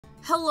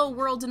Hello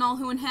world and all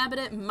who inhabit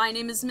it, my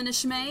name is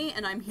Minish,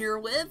 and I'm here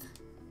with...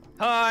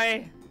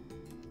 Hi!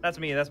 That's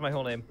me, that's my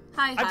whole name.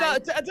 Hi.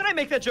 Did I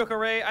make that joke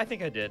already? I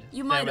think I did.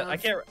 You might have. I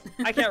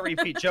can't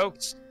repeat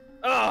jokes.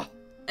 Ugh!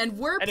 And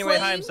we're anyway,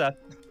 hi, I'm playing Seth.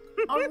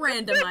 a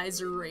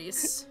randomizer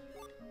race.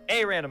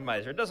 A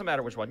randomizer, it doesn't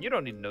matter which one, you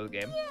don't need to know the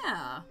game.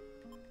 Yeah.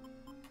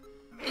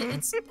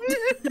 It's...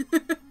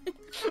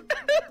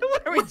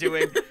 What are we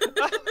doing?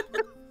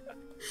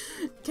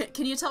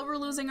 Can you tell we're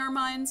losing our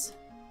minds?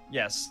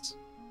 Yes.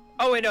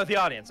 Oh wait, no, the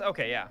audience.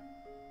 Okay, yeah.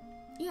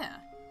 Yeah.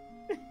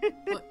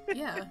 What?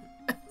 Yeah.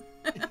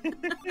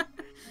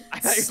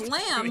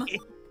 Slam!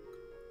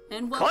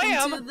 And welcome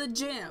Clam? to the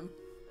jam.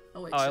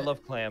 Oh wait, Oh, shit. I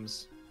love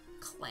clams.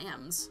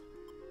 Clams.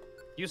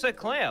 You said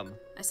clam.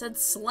 I said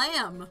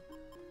slam.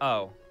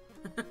 Oh.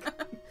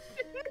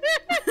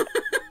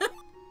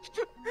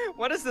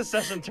 What has this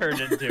session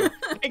turned into?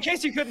 In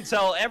case you couldn't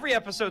tell, every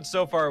episode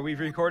so far we've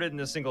recorded in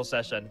a single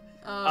session.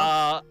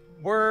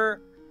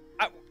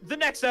 The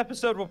next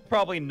episode will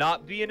probably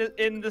not be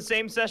in the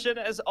same session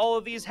as all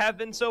of these have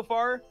been so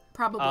far.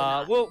 Probably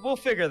not. We'll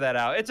figure that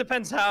out. It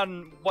depends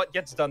on what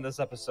gets done this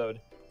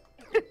episode.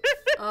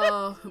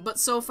 But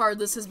so far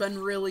this has been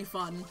really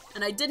fun,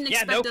 and I didn't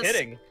expect no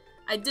kidding.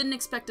 I didn't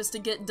expect us to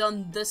get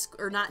done this,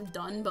 or not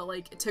done, but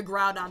like to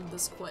Groudon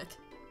this quick.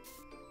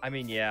 I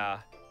mean, yeah,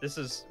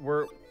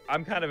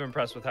 I'm kind of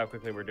impressed with how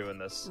quickly we're doing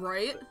this.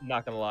 Right?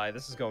 Not gonna lie,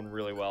 this is going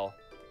really well.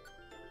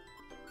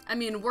 I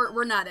mean,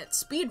 we're not at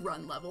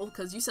speedrun level,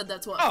 because you said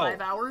that's what,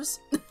 5 hours?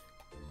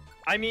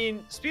 I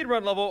mean,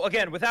 speedrun level,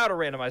 again, without a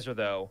randomizer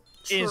though,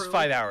 is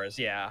 5 hours,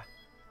 yeah.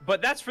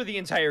 But that's for the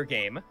entire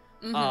game.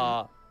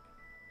 Mm-hmm.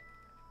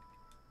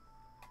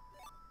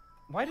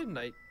 Why didn't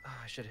I? Oh,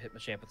 I should have hit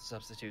Machamp with the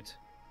substitute.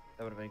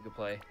 That would have been a good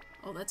play.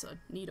 Oh, that's a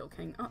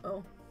Nidoking.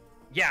 Uh-oh.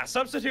 Yeah,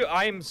 substitute.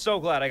 I am so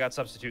glad I got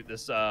substitute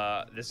this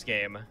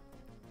game.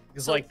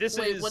 Because So, like this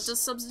wait, is. what does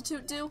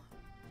substitute do?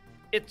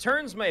 It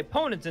turns my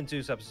opponents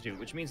into substitute,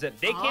 which means that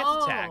they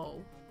can't attack,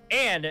 Oh.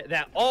 and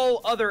that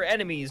all other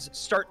enemies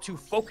start to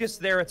focus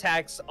their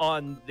attacks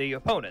on the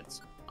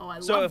opponents. Oh, I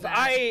So love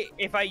that.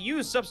 if I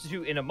use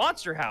substitute in a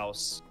monster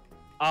house,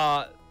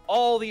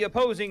 all the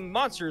opposing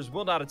monsters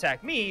will not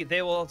attack me.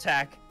 They will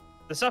attack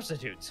the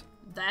substitute.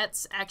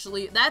 That's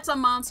a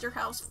monster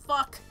house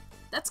fuck.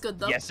 That's good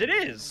though. Yes, it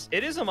is.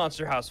 It is a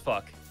monster house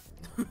fuck.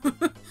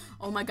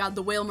 Oh my god,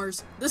 the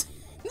Whalmers. This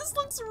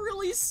looks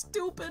really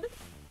stupid.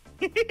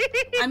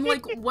 I'm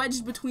like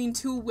wedged between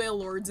two whale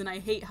lords and I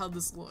hate how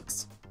this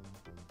looks.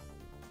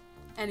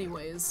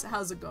 Anyways,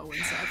 how's it going,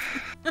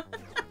 Seth?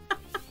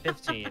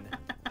 15.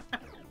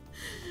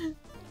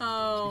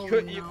 Oh,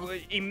 You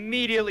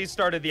immediately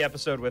started the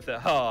episode with it,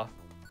 huh?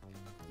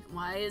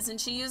 Why isn't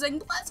she using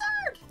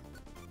Blizzard?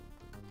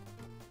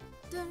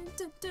 Dun,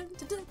 dun, dun,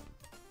 dun, dun.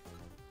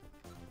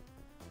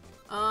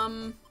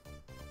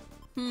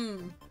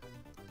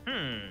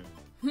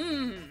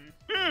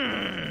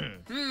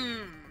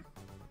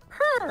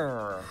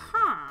 Huh.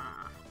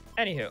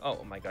 Anywho,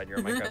 oh my god, you're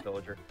a Minecraft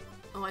villager.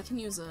 Oh, I can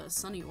use a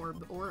Sunny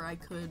Orb, or I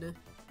could...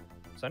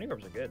 Sunny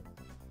orbs are good.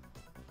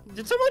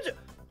 Did someone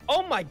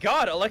oh my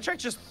god, Electric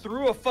just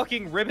threw a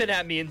fucking ribbon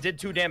at me and did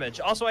 2 damage.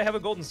 Also, I have a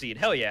golden seed.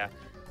 Hell yeah.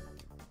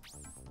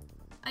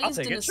 I used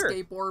an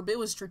escape orb. It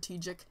was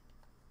strategic.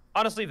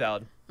 Honestly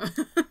valid.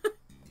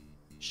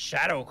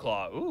 Shadow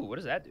Claw. Ooh, what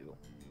does that do?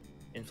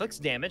 Inflicts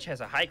damage,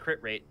 has a high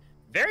crit rate.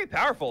 Very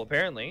powerful,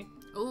 apparently.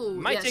 Ooh,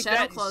 Might yeah, take Shadow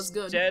that Claw's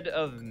good. instead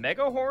of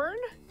Mega Horn.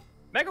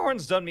 Mega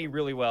Horn's done me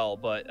really well,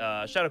 but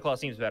Shadow Claw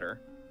seems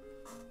better.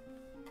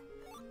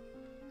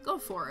 Go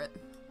for it.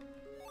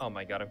 Oh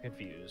my god, I'm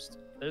confused.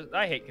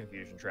 I hate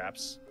confusion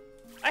traps.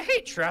 I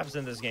hate traps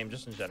in this game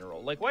just in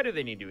general. Like, why do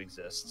they need to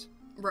exist?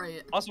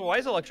 Right. Also, why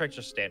is Electric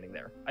just standing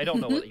there? I don't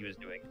know what he was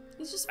doing.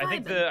 He's just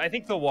vibing. I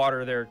think the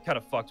water there kind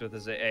of fucked with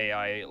his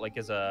AI, like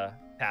his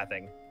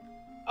pathing.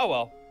 Oh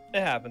well,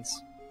 it happens.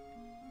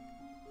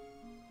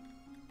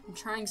 I'm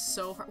trying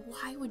so hard.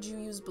 Why would you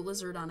use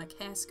Blizzard on a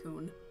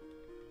Cascoon?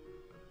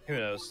 Who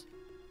knows?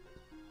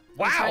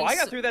 Wow, I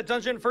got through that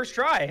dungeon first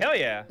try. Hell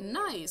yeah.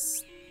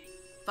 Nice.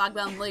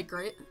 Fogbound Lake,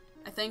 right?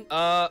 I think.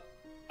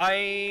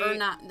 Or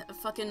not,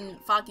 fucking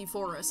Foggy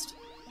Forest.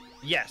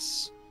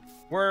 Yes.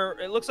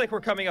 It looks like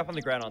we're coming up on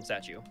the Groudon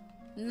statue.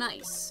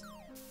 Nice.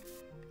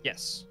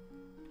 Yes.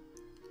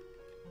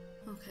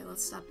 Okay,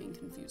 let's stop being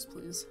confused,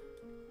 please.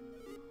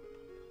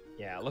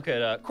 Yeah, look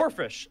at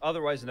Corfish,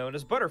 otherwise known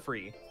as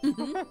Butterfree.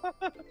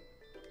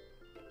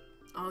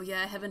 Oh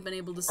yeah, I haven't been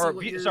able to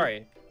see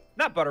Sorry,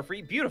 not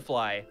Butterfree,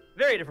 Beautifly.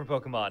 Very different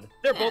Pokemon.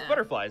 They're both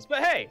butterflies,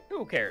 but hey,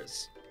 who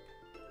cares?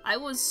 I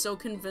was so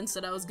convinced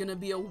that I was gonna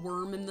be a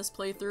worm in this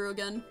playthrough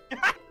again.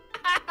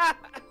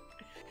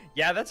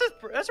 Yeah, that's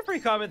a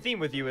pretty common theme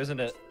with you, isn't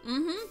it?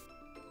 Mm-hmm.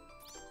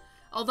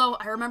 Although,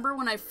 I remember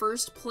when I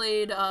first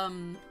played,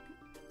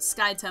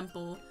 Sky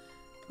Temple,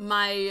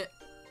 my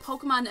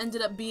Pokemon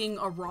ended up being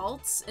a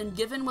Ralts, and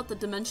given what the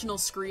Dimensional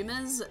Scream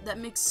is, that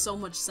makes so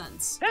much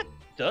sense. That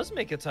does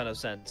make a ton of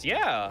sense,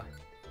 yeah.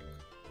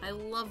 I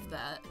love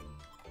that.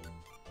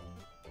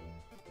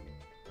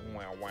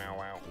 wow, wow,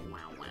 wow.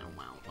 Wow, wow,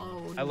 wow.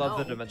 Oh, I love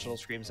the dimensional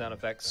scream sound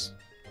effects.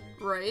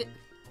 Right.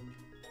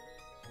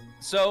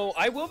 So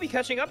I will be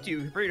catching up to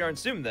you pretty darn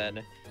soon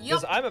then.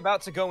 Because I'm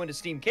about to go into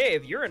Steam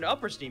Cave. You're in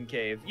Upper Steam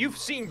Cave. You've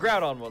seen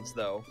Groudon once,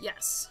 though.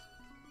 Yes.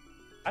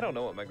 I don't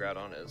know what my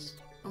Groudon is.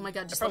 Oh my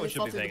god, just let me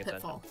fall through the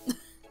pitfall.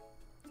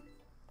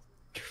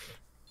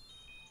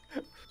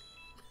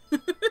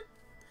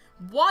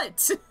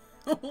 What?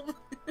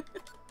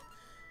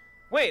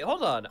 Wait,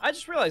 hold on. I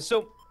just realized.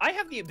 So I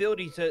have the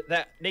ability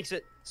that makes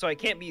it so I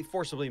can't be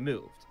forcibly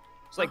moved.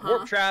 It's like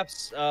warp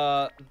traps,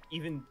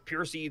 even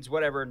pure seeds,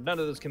 whatever. None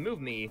of those can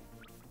move me.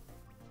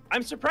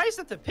 I'm surprised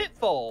that the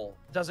pitfall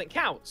doesn't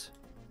count.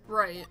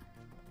 Right.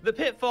 The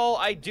pitfall,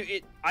 I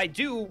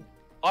do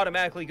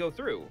automatically go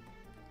through.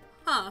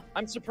 Huh.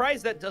 I'm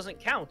surprised that doesn't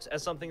count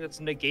as something that's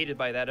negated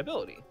by that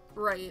ability.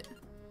 Right.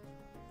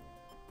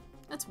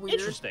 That's weird.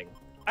 Interesting.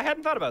 I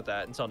hadn't thought about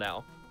that until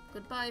now.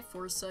 Goodbye,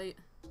 foresight.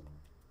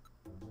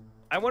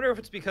 I wonder if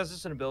it's because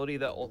it's an ability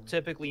that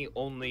typically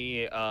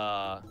only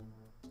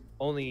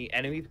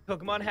enemy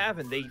Pokemon have,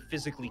 and they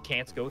physically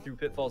can't go through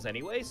pitfalls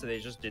anyway, so they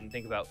just didn't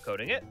think about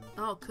coding it.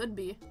 Oh, could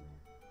be.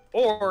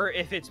 Or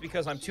if it's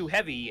because I'm too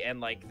heavy and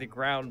like the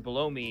ground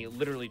below me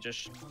literally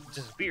just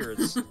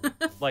disappears.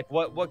 Like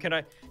what can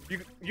I?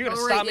 You're gonna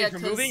stop me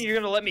from moving? You're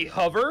gonna let me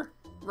hover?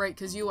 Right,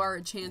 because you are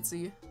a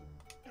Chansey.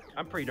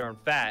 I'm pretty darn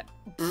fat.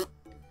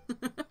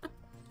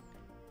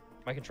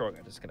 My controller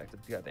got disconnected.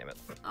 God damn it.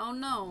 Oh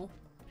no.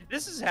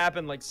 This has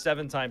happened like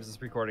 7 times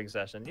this recording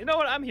session. You know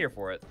what? I'm here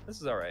for it. This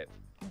is all right.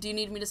 Do you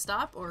need me to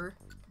stop or?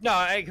 No,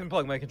 I can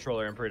plug my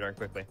controller in pretty darn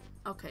quickly.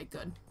 Okay,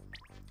 good.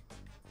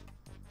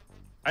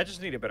 I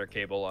just need a better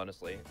cable,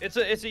 honestly. It's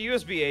a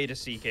USB-A to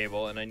C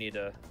cable, and I need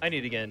to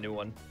get a new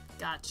one.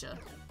 Gotcha.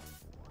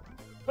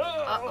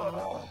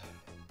 Uh-oh.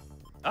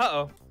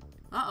 Uh-oh.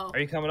 Are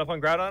you coming up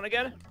on Groudon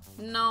again?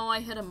 No,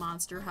 I hit a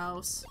monster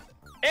house.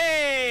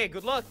 Hey,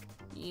 good luck.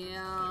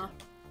 Yeah.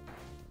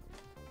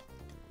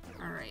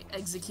 Alright,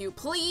 execute,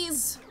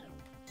 please!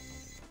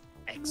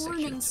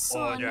 Execute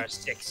Order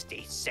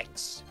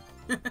 66.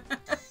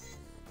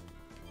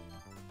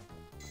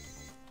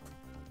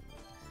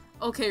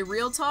 Okay,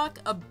 real talk.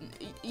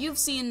 You've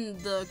seen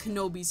the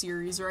Kenobi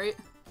series, right?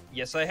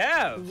 Yes, I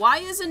have. Why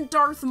isn't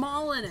Darth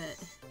Maul in it?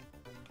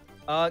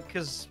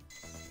 Because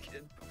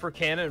for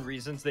canon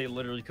reasons, they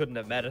literally couldn't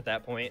have met at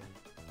that point.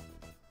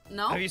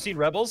 No? Have you seen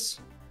Rebels?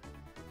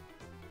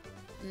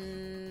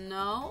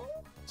 No?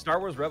 Star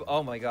Wars Rebels?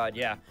 Oh my god,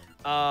 yeah.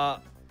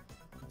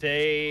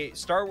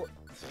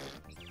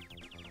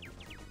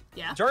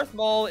 Yeah? Darth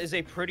Maul is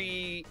a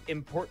pretty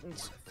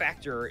important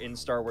factor in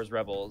Star Wars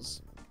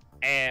Rebels.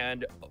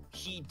 And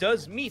he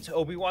does meet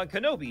Obi-Wan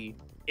Kenobi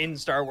in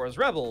Star Wars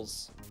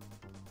Rebels.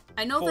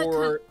 I know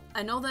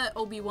that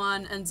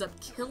Obi-Wan ends up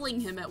killing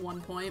him at one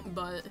point,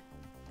 but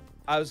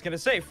I was gonna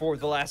say for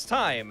the last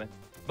time,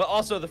 but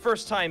also the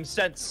first time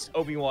since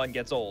Obi-Wan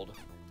gets old.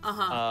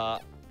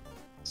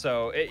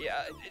 So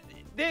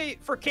they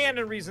for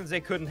canon reasons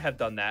they couldn't have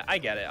done that. I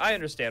get it. I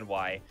understand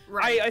why.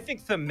 Right. I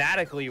think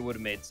thematically it would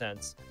have made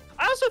sense.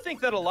 I also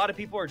think that a lot of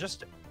people are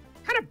just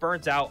kind of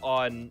burnt out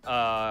on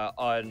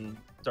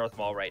Darth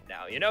Maul right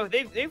now. You know,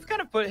 they've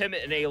kind of put him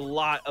in a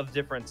lot of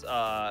different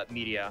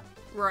media.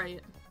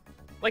 Right.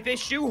 Like they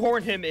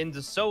shoehorned him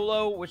into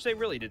Solo, which they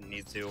really didn't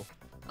need to.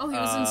 Oh, he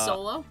was in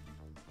Solo?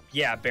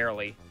 Yeah,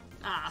 barely.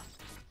 Ah.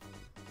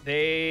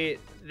 They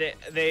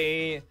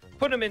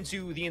put him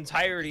into the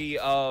entirety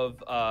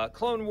of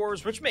Clone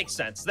Wars, which makes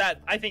sense.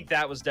 I think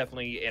that was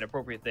definitely an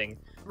appropriate thing.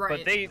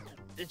 Right. But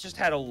it just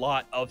had a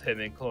lot of him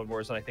in Clone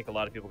Wars, and I think a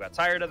lot of people got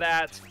tired of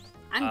that.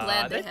 I'm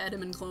glad they had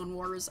him in Clone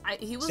Wars.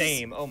 He was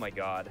same. Oh my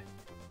god.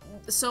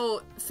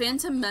 So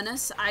Phantom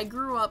Menace, I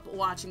grew up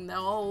watching that.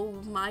 Oh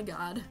my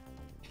god.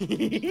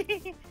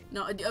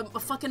 No,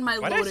 fucking my.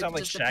 Why did I sound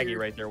like Shaggy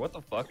right there? What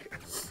the fuck?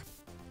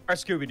 Or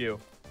Scooby-Doo.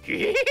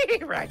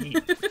 Raggy.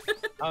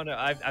 Oh no,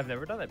 I've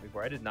never done that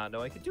before. I did not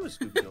know I could do a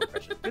Scooby-Doo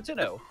impression. Good to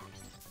know.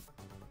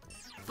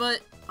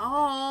 But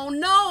oh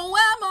no,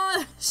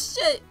 Emma!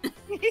 Shit.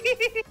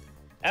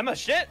 Emma,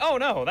 shit? Oh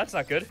no, that's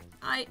not good.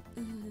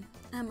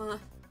 Emma,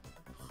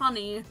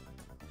 honey.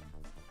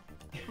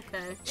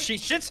 Okay. She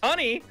shits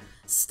honey.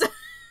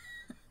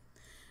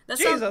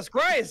 Jesus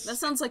Christ. That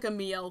sounds like a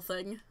Miel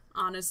thing,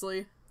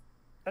 honestly.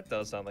 That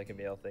does sound like a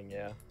Miel thing,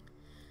 yeah.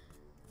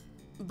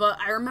 But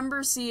I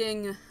remember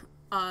seeing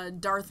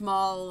Darth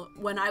Maul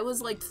when I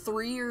was like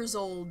 3 years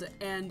old,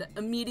 and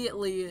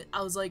immediately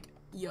I was like,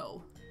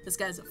 yo, this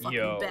guy's a fucking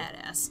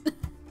badass.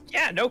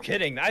 Yeah, no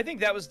kidding. I think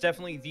that was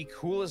definitely the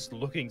coolest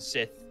looking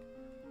Sith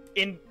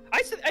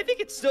I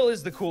think it still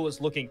is the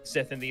coolest looking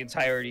Sith in the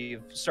entirety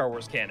of Star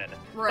Wars canon.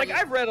 Right. Like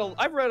I've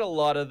read a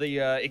lot of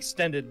the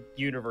extended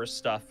universe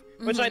stuff,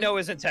 which I know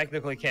isn't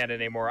technically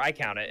canon anymore. I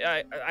count it.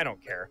 I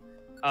don't care.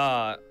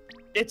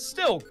 It's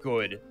still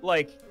good.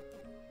 Like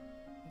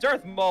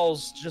Darth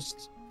Maul's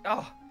just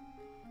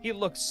he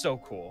looks so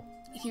cool.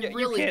 He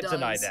really you can't does.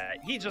 deny that.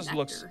 He just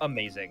looks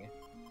amazing.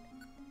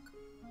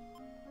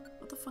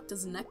 What the fuck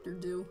does Nectar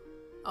do?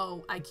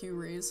 Oh, IQ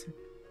raise.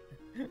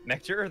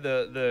 Nectar,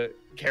 the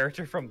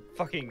character from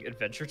fucking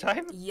Adventure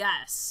Time?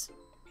 Yes.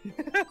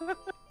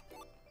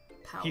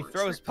 He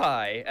throws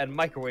pie and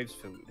microwaves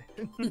food.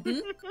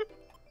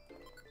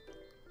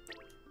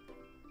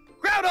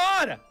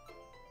 Groudon!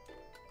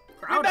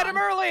 We met him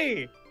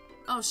early!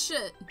 Oh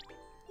shit.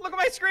 Look at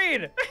my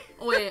screen!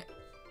 Wait.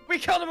 We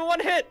killed him in 1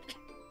 hit!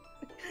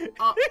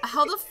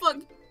 How the fuck?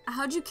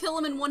 How'd you kill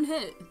him in 1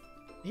 hit?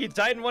 He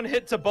died in 1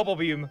 hit to Bubble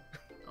Beam.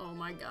 Oh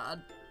my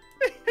god.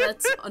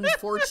 That's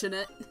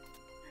unfortunate.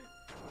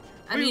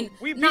 I mean,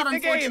 we beat not the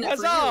game! unfortunate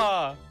for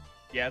Huzzah!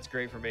 Yeah, it's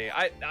great for me.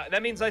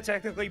 That means I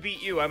technically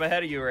beat you. I'm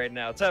ahead of you right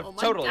now.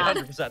 Totally,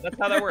 100%. That's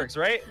how that works,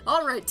 right?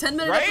 All right,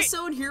 10-minute right?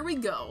 episode. Here we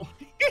go.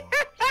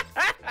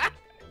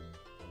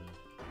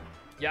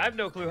 Yeah, I have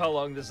no clue how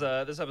long this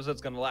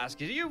episode's gonna last,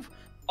 because you've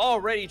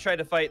already tried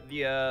to fight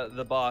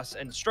the boss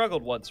and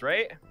struggled once,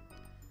 right?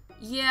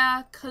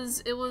 Yeah,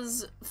 cause it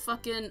was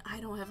fucking. I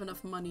don't have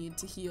enough money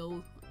to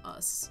heal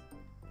us.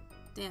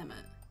 Damn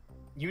it.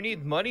 You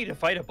need money to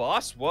fight a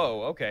boss?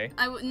 Whoa, okay.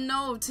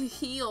 No, to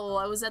heal.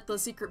 I was at the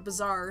secret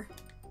bazaar.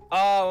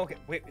 Oh, okay.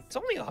 Wait, it's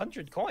only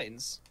 100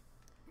 coins.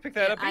 Pick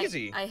that up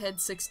easy. I had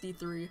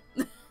 63.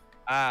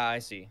 Ah, I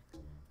see.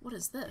 What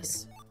is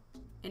this?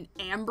 An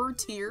amber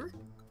tier?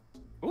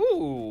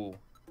 Ooh.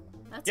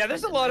 That's yeah,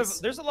 there's a lot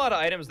nice. of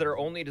items that are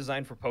only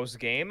designed for post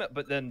game,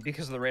 but then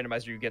because of the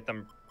randomizer, you get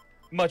them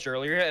much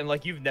earlier, and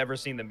like you've never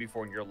seen them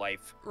before in your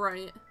life.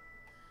 Right.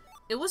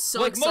 It was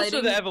so like exciting. Most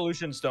of the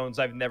evolution stones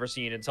I've never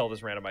seen until this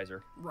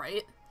randomizer.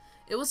 Right.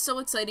 It was so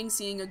exciting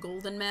seeing a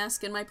golden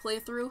mask in my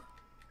playthrough.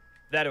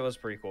 That it was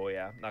pretty cool,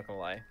 yeah. Not gonna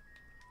lie.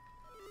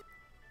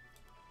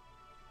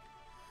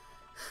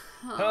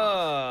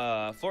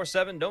 Floor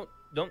 7. Don't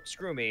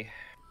screw me.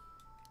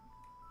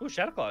 Ooh,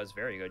 Shadowclaw is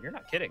very good. You're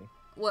not kidding.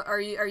 What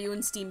are you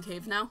in Steam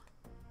Cave now?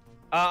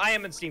 I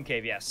am in Steam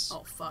Cave, yes.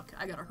 Oh fuck!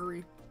 I gotta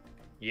hurry.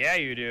 Yeah,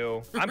 you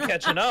do. I'm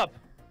catching up.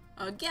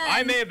 Again.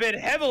 I may have been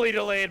heavily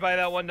delayed by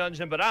that one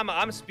dungeon, but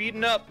I'm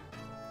speeding up.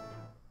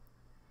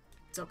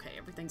 It's okay.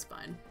 Everything's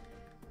fine.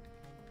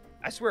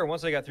 I swear,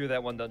 once I got through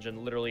that one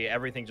dungeon, literally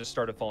everything just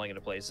started falling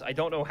into place. I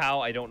don't know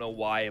how, I don't know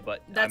why,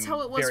 but that's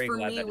how it was very for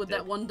glad me with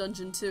that one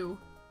dungeon too.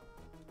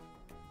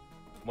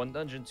 One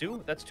dungeon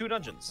too? That's 2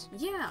 dungeons.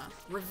 Yeah,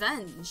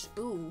 revenge.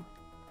 Ooh.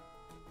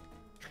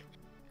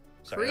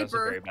 Sorry, that was a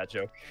very bad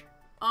joke.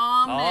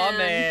 Aw, Aw,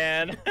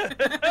 man.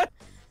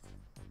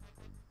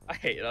 I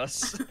hate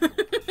us.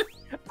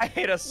 I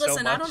hate us so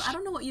much. Listen, I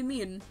don't know what you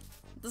mean.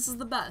 This is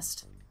the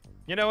best.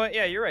 You know what?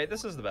 Yeah, you're right.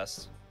 This is the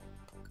best.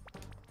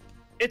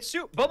 It's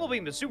Bubble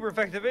Beam is super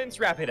effective and it's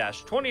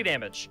Rapidash. 20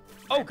 damage.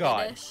 Oh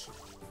god.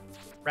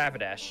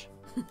 Rapidash.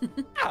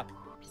 Ah.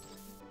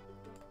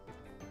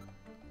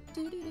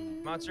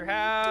 Monster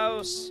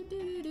House.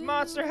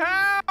 Monster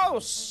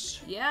House.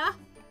 Yeah.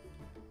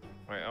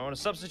 All right, I want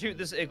to substitute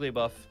this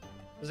Igglybuff.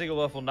 This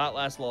Igglybuff will not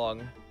last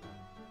long.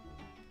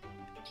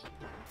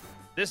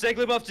 This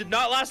Igglybuff did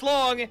not last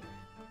long.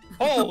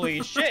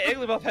 Holy shit,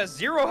 Igglybuff has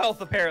 0 health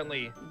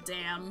apparently.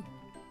 Damn.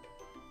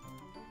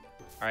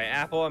 All right,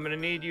 Apple, I'm gonna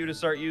need you to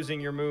start using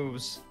your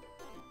moves.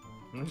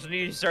 I'm just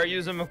need you to start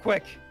using them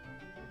quick.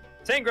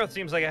 Tangrowth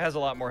seems like it has a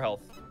lot more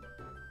health.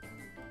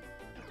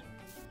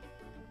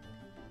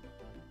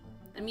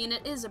 I mean,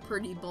 it is a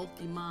pretty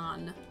bulky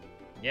mon.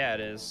 Yeah,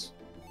 it is.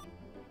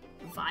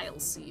 Vile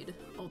Seed.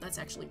 Oh, that's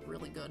actually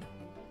really good.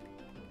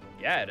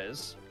 Yeah, it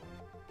is.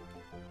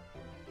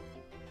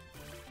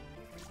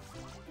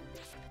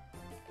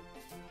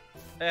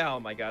 Oh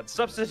my god.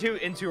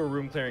 Substitute into a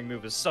room clearing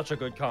move is such a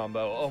good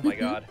combo. Oh my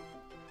god.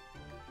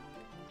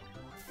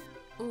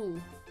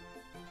 Ooh.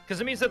 Because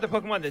it means that the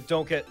Pokemon that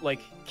don't get, like,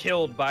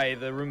 killed by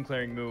the room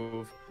clearing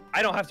move,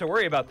 I don't have to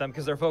worry about them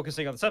because they're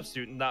focusing on the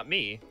substitute and not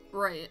me.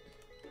 Right.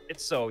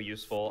 It's so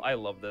useful. I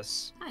love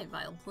this. Hi,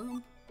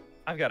 Vileplume.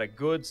 I've got a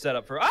good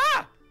setup for...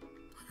 Ah!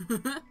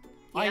 Yeah?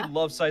 I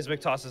love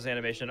Seismic Toss's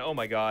animation. Oh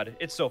my god.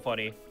 It's so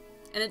funny.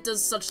 And it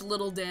does such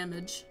little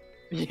damage.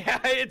 Yeah,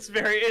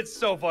 it's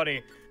so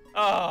funny.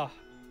 Ah.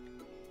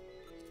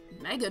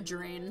 Mega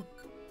Drain.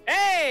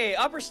 Hey!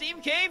 Upper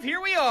Steam Cave,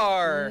 here we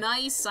are!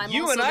 Nice, I'm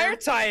You also and I there. are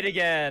tied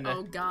again!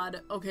 Oh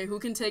god. Okay, who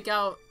can take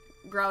out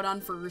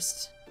Groudon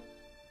first?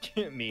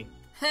 Me.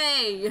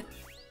 Hey!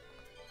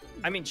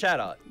 I mean,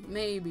 Chatot.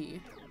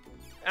 Maybe.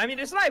 I mean,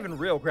 it's not even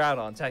real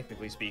Groudon,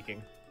 technically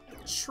speaking.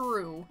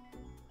 True.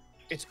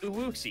 It's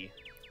Uwuxi.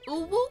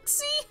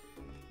 Uwuxi?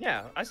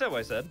 Yeah, I said what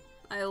I said.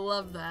 I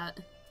love that.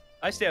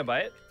 I stand by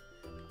it.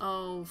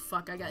 Oh,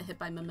 fuck, I got hit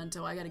by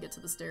Memento. I gotta get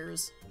to the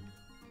stairs.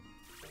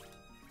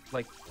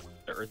 Like,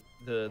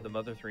 the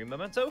Mother 3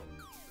 memento?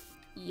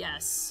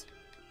 Yes.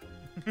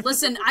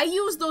 Listen, I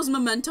used those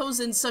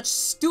mementos in such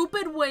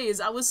stupid ways.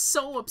 I was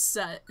so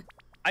upset.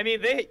 I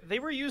mean, they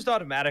were used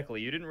automatically.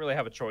 You didn't really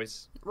have a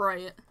choice.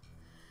 Right.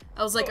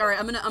 I was like, all right,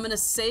 I'm gonna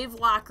save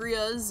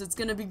Lacrea's. It's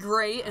gonna be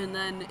great, and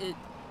then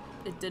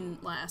it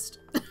didn't last.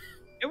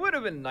 It would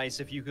have been nice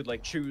if you could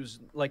like choose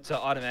like to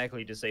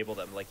automatically disable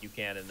them like you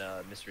can in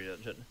Mystery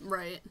Dungeon.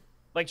 Right.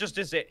 Like just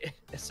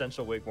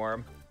Essential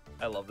Wigwam.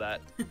 I love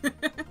that.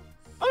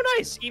 Oh,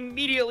 nice!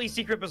 Immediately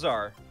Secret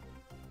Bazaar.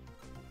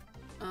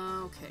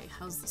 Okay,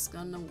 how's this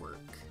gonna work?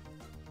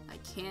 I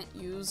can't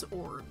use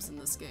orbs in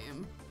this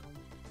game.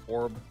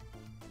 Orb.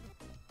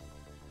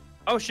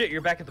 Oh shit,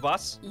 you're back at the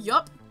boss?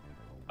 Yup.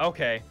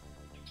 Okay.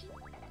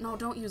 No,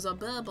 don't use a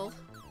bubble.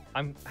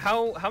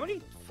 How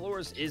many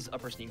floors is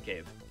Upper Steam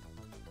Cave?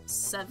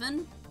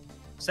 7?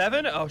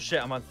 7? Oh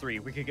shit, I'm on 3.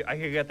 I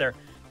could get there.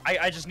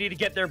 I just need to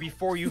get there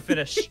before you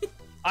finish.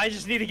 I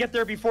just need to get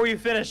there before you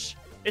finish.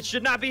 It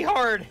should not be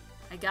hard.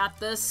 I got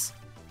this.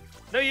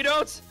 No, you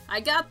don't. I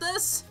got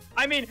this.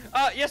 I mean,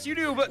 yes, you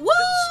do, but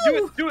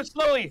Woo! do it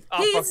slowly. Oh,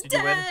 He's fuck, did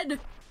you win? dead.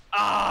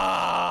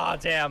 Ah,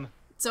 damn.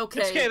 It's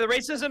okay. It's okay. The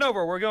race isn't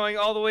over. We're going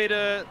all the way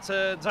to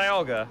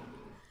Dialga.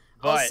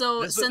 But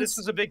Also, this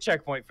was a big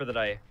checkpoint for the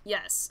day.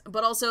 Yes,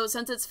 but also,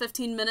 since it's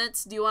 15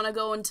 minutes, do you want to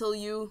go until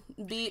you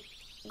beat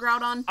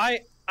Groudon?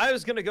 I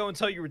was gonna go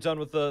until you were done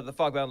with the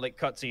Fogbound Lake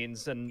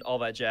cutscenes and all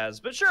that jazz,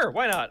 but sure,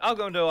 why not? I'll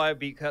go until I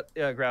beat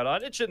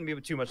Groudon. It shouldn't be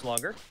too much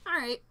longer. All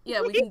right,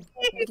 yeah, we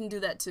can do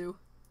that too.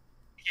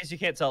 In case you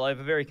can't tell, I have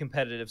a very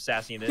competitive,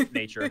 sassy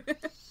nature.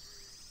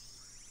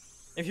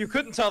 If you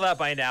couldn't tell that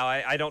by now,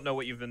 I don't know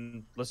what you've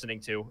been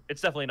listening to.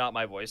 It's definitely not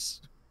my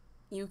voice.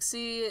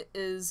 Yuxi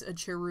is a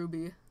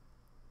cherubi.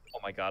 Oh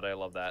my god, I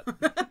love that.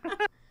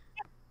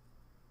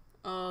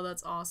 Oh,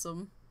 that's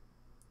awesome.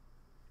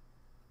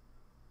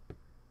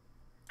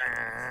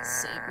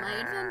 Save my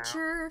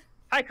adventure.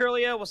 Hi,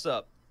 Curlia, what's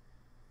up?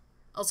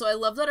 Also, I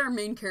love that our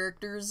main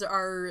characters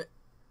are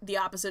the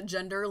opposite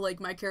gender. Like,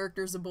 my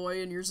character's a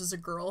boy and yours is a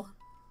girl.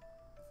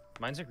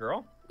 Mine's a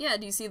girl? Yeah,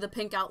 do you see the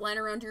pink outline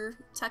around your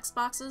text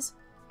boxes?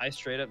 I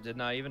straight up did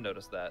not even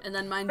notice that. And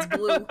then mine's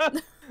blue.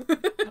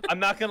 I'm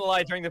not gonna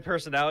lie, during the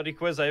personality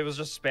quiz, I was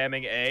just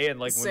spamming A, and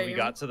like when we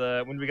got to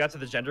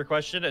the gender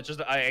question, it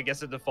just I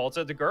guess it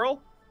defaulted to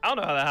girl. I don't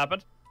know how that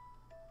happened.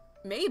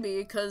 Maybe,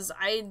 because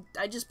I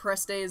just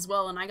pressed A as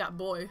well and I got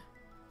boy.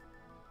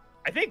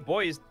 I think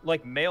boys,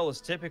 like male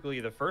is typically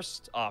the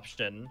first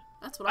option.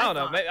 That's what I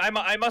thought.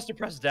 Know. I must have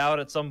pressed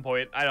down at some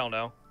point. I don't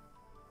know.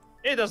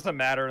 It doesn't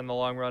matter in the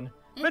long run.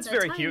 But it's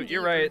very cute.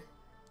 You're right.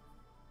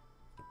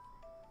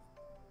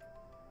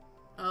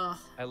 Ugh.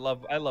 I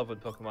love when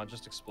Pokemon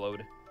just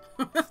explode.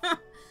 Hey,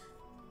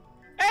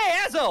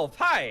 Azelf!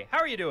 Hi! How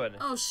are you doing?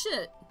 Oh,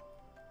 shit.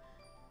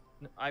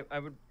 I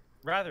would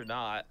rather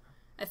not.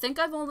 I think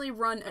I've only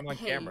run... I'm on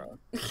camera.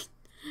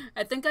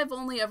 I think I've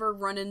only ever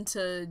run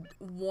into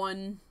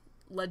one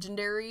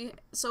legendary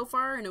so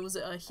far, and it was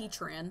a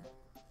Heatran.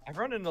 I've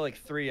run into like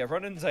 3. I've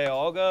run into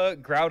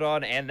Dialga,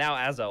 Groudon, and now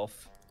Azelf.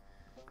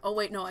 Oh,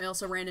 wait, no, I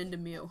also ran into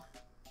Mew.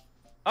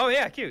 Oh,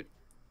 yeah, cute.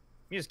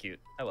 Mew's cute.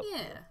 I love Mew.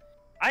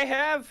 I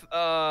have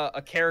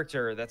a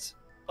character that's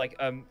like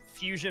a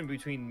fusion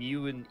between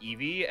Mew and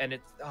Eevee, and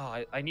it's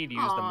I need to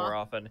use them more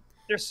often.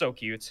 They're so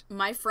cute.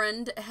 My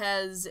friend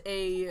has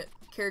a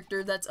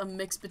character that's a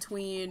mix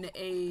between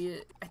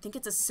I think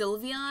it's a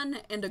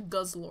Sylveon and a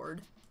Guzzlord.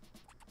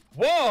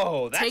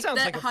 Whoa, that sounds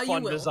like a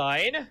fun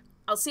design.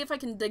 I'll see if I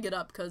can dig it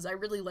up, because I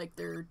really like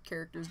their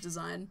character's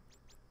design.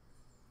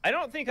 I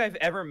don't think I've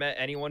ever met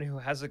anyone who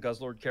has a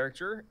Guzzlord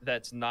character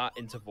that's not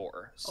into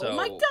Vor. So oh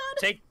my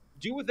god!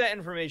 Do with that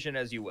information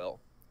as you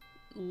will.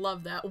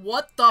 Love that.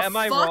 What the fuck? Am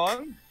I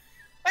wrong?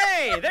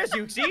 Hey, there's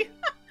Yuxi!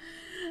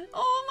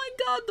 Oh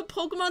my god, the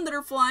Pokemon that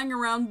are flying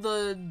around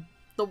the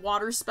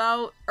water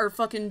spout are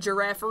fucking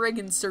Girafarig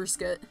and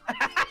Surskit.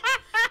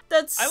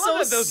 That's so I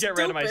love that those get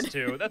randomized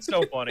too. That's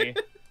so funny.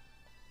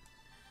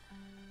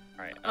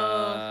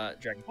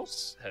 Alright, Dragon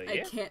Pulse. Hell yeah. I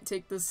can't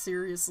take this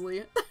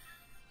seriously.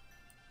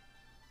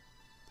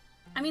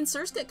 I mean,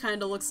 Surskit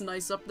kind of looks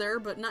nice up there,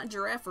 but not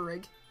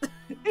Girafarig.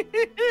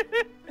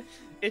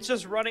 It's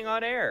just running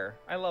on air.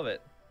 I love it.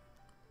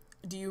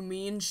 Do you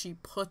mean she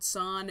puts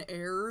on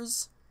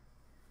airs?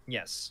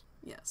 Yes.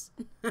 Yes.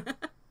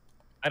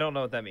 I don't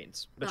know what that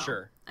means, but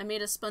sure. I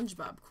made a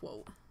SpongeBob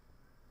quote.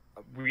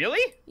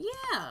 Really?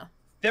 Yeah.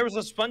 There was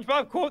a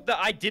SpongeBob quote that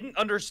I didn't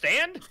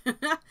understand?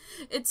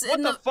 It's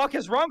what the fuck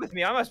is wrong with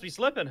me? I must be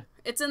slipping.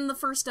 It's in the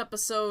first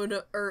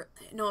episode, or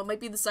no, it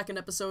might be the second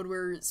episode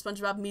where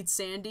SpongeBob meets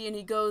Sandy and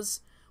he goes,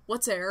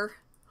 "What's air?"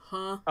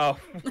 Huh? Oh,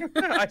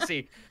 I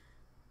see.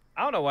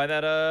 I don't know why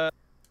that, I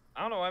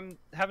don't know, I'm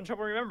having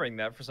trouble remembering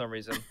that for some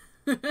reason.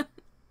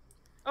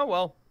 Oh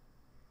well.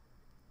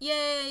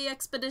 Yay,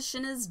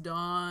 expedition is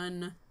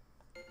done.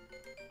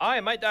 I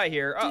might die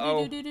here.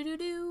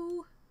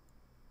 Uh-oh.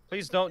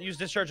 Please don't use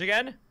discharge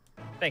again.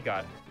 Thank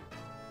God.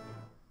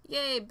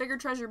 Yay, bigger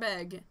treasure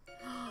bag.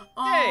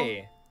 Oh,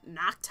 yay!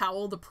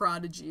 Noctowl the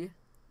Prodigy.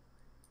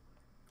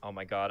 Oh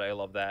my god, I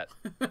love that.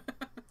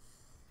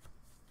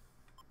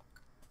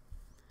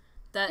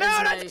 That no,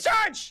 is not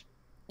discharge!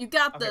 You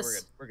got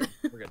this. We're good.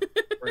 We're good.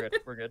 We're good.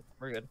 We're good.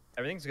 We're good.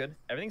 Everything's good.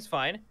 Everything's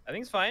fine.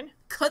 Everything's fine.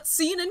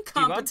 Cutscene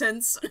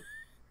incompetence.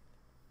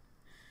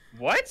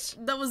 What?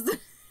 That was the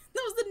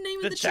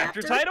name of the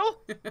chapter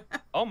title?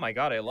 Oh my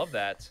god, I love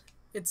that.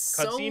 It's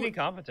cutscene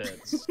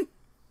incompetence.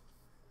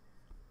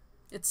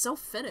 It's so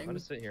fitting. I'm gonna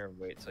sit here and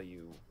wait till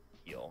you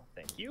heal.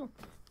 Thank you.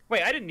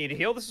 Wait, I didn't need to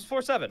heal. This is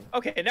 4-7.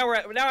 Okay, now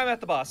I'm at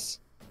the boss.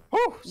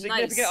 Whew,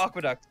 significant nice.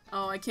 Aqueduct.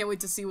 Oh, I can't wait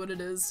to see what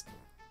it is.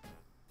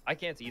 I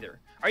can't either.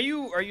 Are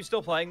you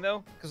still playing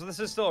though? Because this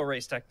is still a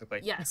race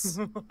technically. Yes.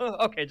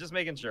 Okay, just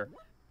making sure.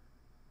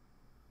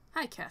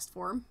 Hi, cast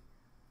form.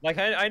 Like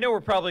I know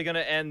we're probably gonna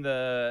end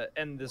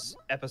this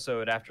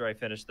episode after I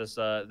finish this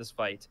this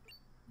fight,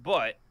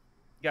 but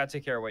you gotta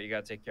take care of what you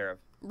gotta take care of.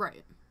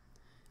 Right.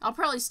 I'll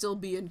probably still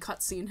be in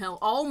cutscene hell.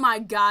 Oh my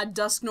god,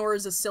 Dusknor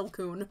is a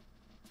Silcoon.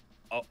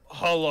 Oh,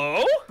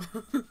 hello?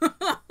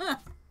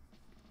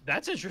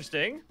 That's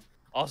interesting.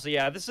 Also,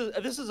 yeah, this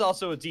is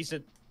also a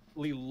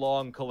decently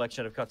long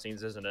collection of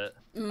cutscenes, isn't it?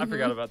 I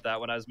forgot about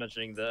that when I was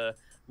mentioning the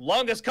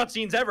longest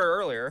cutscenes ever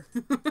earlier.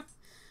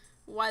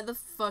 Why the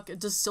fuck?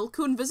 Does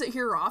Silcoon visit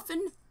here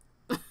often?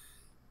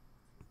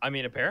 I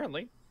mean,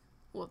 apparently.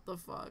 What the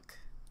fuck?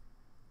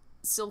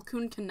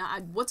 Silcoon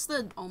cannot. What's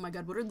the? Oh my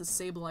god! What are the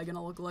Sableye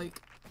gonna look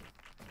like?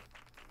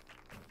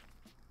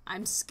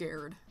 I'm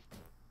scared.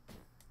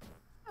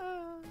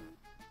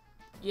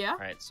 Yeah. All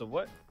right. So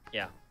what?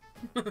 Yeah.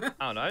 I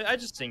don't know. I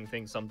just sing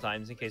things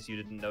sometimes in case you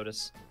didn't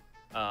notice.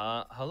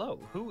 Hello.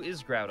 Who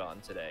is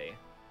Groudon today?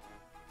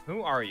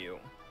 Who are you?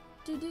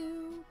 Do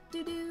do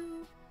do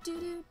do do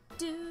do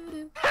do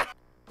do.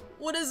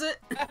 What is it?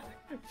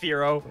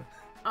 Firo.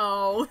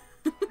 Oh.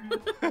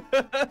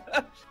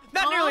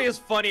 Not nearly as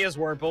funny as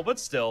Wurmple, but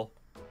still.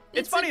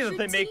 It's funny that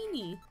they make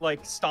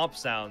like stomp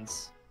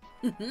sounds.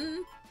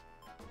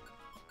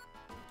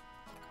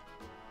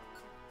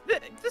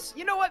 This,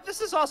 you know what?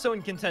 This is also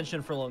in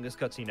contention for longest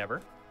cutscene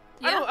ever.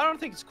 Yeah. I don't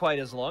think it's quite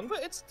as long,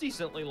 but it's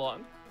decently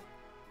long.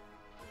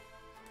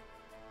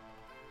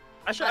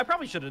 I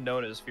probably should have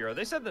known it was Firo.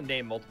 They said the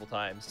name multiple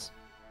times.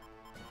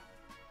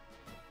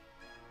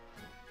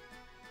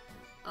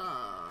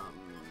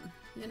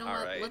 You know All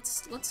what? right.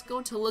 Let's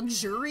go to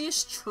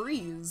luxurious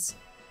trees.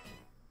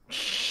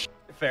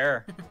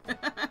 Fair.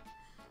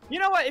 You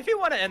know what? If you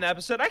want to end the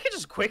episode, I could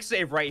just quick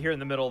save right here in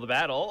the middle of the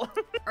battle.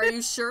 Are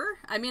you sure?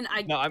 I mean,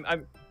 No, I'm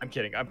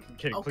kidding. I'm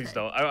kidding. Okay. Please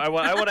don't. I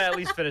want to at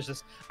least finish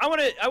this. I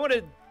want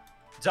to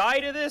die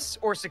to this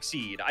or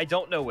succeed. I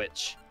don't know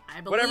which.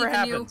 I believe Whatever in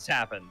happens,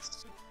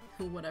 happens.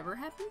 Whatever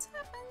happens,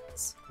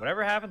 happens.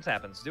 Whatever happens,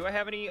 happens. Do I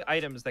have any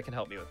items that can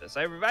help me with this?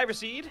 I have Reviver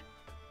Seed.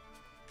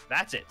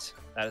 That's it.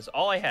 That is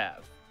all I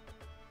have.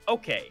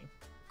 Okay.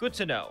 Good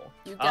to know.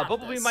 You got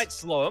Bumblebee this. might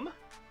slow him.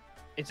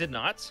 It did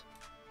not.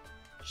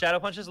 Shadow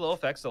Punch has low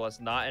effect, so let's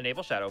not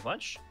enable Shadow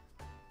Punch.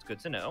 It's good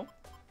to know.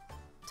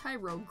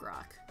 Tyrogue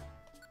Grok.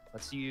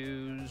 Let's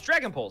use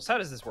Dragon Pulse. How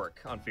does this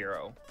work on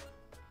Firo?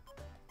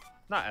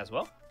 Not as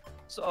well.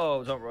 So,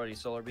 oh, don't roll any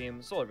Solar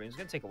Beam. Solar Beam's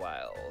gonna take a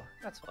while.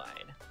 That's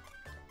fine.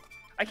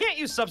 I can't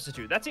use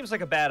Substitute. That seems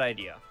like a bad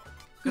idea.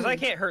 Because I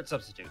can't hurt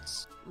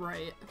substitutes.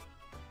 Right.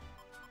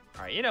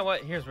 Alright, you know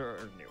what? Here's what we're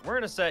gonna do. We're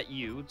gonna set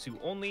you to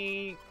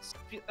only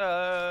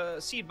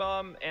Seed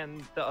Bomb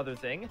and the other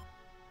thing.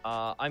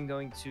 I'm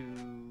going to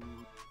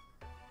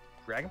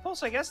Dragon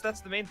Pulse, I guess. That's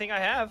the main thing I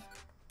have.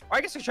 Or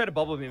I guess I could try to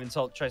Bubble Beam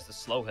until it tries to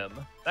slow him.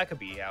 That could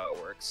be how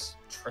it works.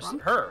 Or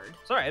her.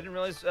 Sorry, I didn't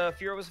realize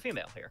Firo was a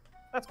female here.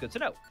 That's good to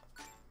know.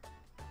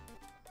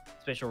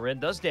 Spatial Rin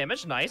does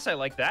damage. Nice, I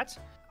like that.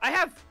 I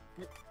have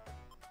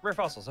rare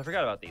fossils. I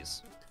forgot about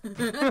these.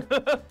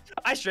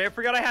 I straight up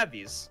forgot I had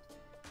these.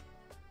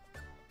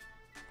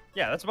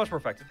 Yeah, that's much more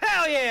effective.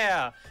 Hell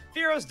yeah!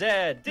 Firo's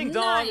dead. Ding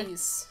dong.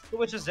 Nice. The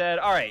witch is dead.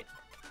 All right.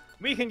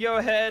 We can go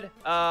ahead.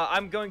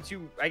 I'm going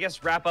to, I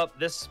guess, wrap up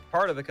this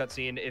part of the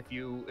cutscene if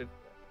you said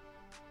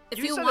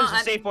want,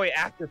 there's a safe way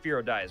after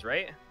Firo dies,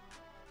 right?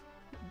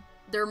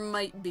 There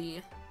might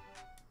be.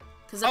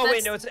 Oh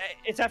wait, no,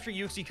 it's after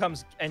Yuxi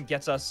comes and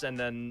gets us, and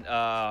then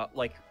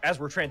like as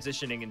we're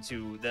transitioning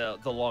into the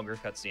longer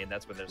cutscene,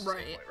 that's when there's a safe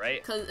way,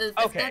 right? Because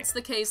if that's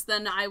the case,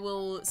 then I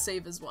will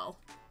save as well.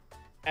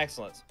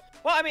 Excellent.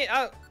 Well, I mean,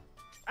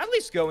 at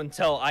least go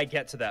until I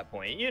get to that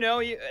point. You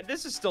know,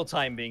 this is still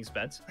time being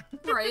spent.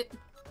 Right.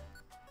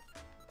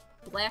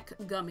 Black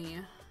Gummy.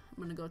 I'm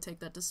gonna go take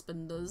that to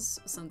Spindas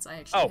since I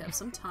actually have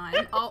some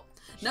time. Oh,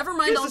 never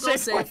mind, I'll go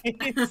save.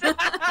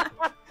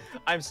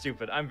 I'm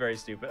stupid. I'm very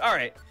stupid. All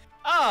right.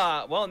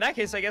 Well, in that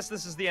case, I guess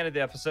this is the end of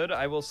the episode.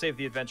 I will save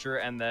the adventure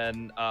and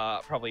then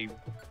probably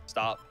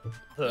stop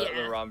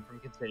the ROM from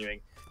continuing.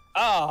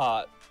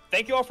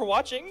 Thank you all for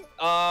watching.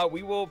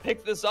 We will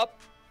pick this up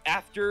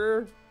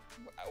after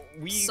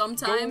we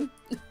sometime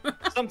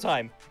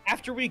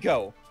after we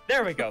go.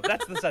 There we go.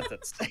 That's the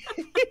sentence.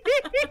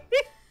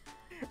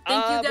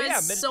 Thank you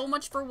guys so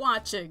much for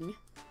watching.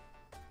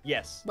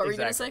 Yes. What were you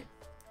gonna say?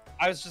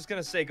 I was just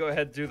gonna say go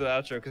ahead and do the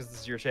outro because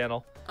this is your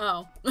channel.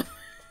 Oh.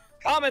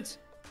 Comment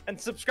and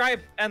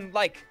subscribe and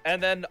like,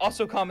 and then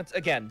also comment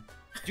again.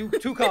 Do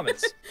 2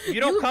 comments. If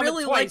you don't comment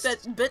really twice,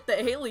 liked that bit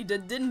that Haley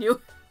did, didn't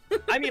you?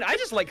 I mean, I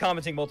just like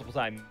commenting multiple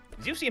times.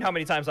 You've seen how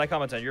many times I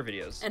comment on your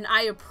videos. And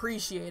I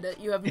appreciate it.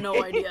 You have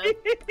no idea.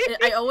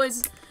 I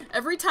always,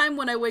 every time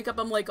when I wake up,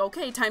 I'm like,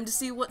 okay, time to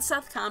see what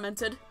Seth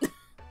commented.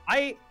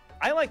 I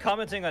like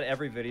commenting on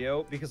every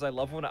video because I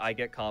love when I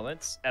get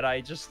comments, and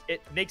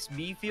it makes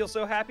me feel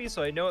so happy,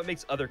 so I know it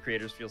makes other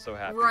creators feel so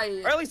happy.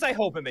 Right. Or at least I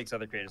hope it makes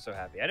other creators so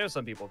happy. I know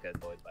some people get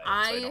annoyed by it,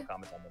 so I don't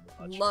comment on them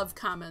as much. Love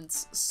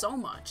comments so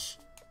much.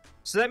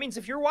 So that means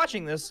if you're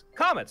watching this,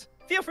 comment.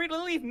 Feel free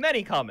to leave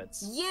many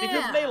comments. Yeah.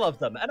 Because they love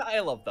them, and I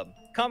love them.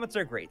 Comments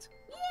are great.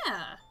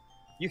 Yeah.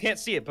 You can't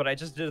see it, but I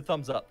just did a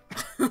thumbs up.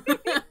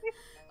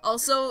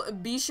 Also,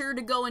 be sure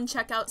to go and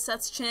check out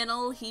Seth's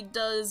channel. He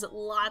does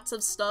lots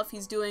of stuff.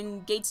 He's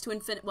doing Gates to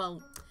Infinity.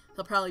 Well,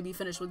 he'll probably be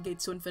finished with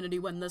Gates to Infinity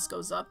when this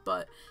goes up,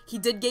 but he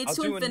did Gates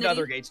to Infinity. I'll do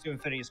another Gates to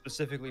Infinity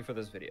specifically for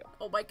this video.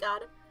 Oh my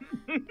god.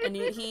 And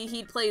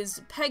he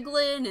plays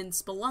Peglin and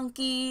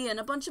Spelunky and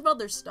a bunch of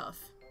other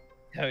stuff.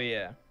 Oh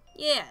yeah.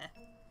 Yeah.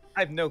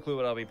 I have no clue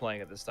what I'll be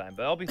playing at this time,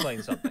 but I'll be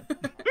playing something.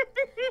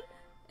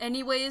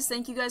 Anyways,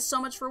 thank you guys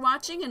so much for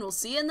watching, and we'll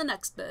see you in the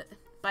next bit.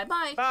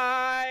 Bye-bye.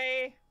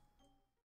 Bye!